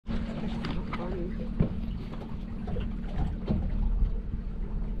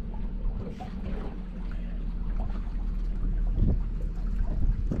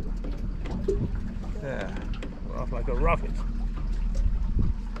like a rocket.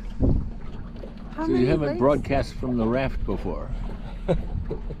 How So many you haven't lakes? broadcast from the raft before.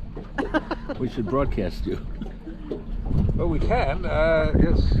 We should broadcast you. Well, we can,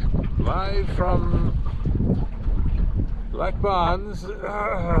 yes, live from Black Barnes.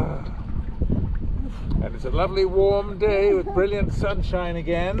 And it's a lovely warm day with brilliant sunshine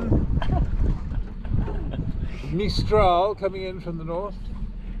again. Mistral coming in from the north.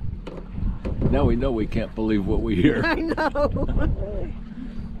 Now we know we can't believe what we hear. I know.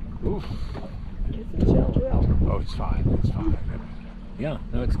 Oof. It's a chill bill. Oh, it's fine, it's fine. Yeah,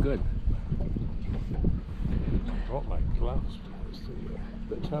 no, it's good. I brought my gloves because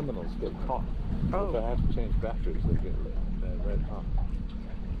the terminals get hot. Oh. If I have to change batteries, they get red hot.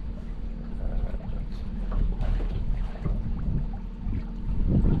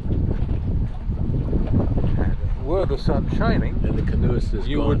 Were the sun shining, And the canoeist is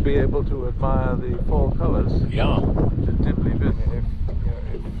you gone. would be able to admire the fall colors. Yeah. Dimly visible.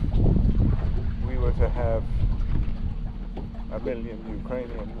 If we were to have a million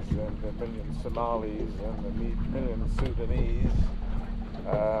Ukrainians and a million Somalis and a million Sudanese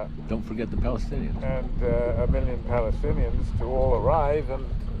Don't forget the Palestinians. and a million Palestinians to all arrive and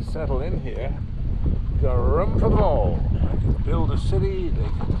settle in here, there's a room for them all. They could build a city. They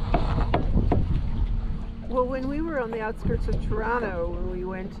could. Well, when we were on the outskirts of Toronto, when we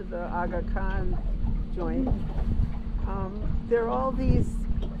went to the Aga Khan joint, there are all these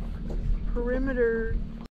perimeter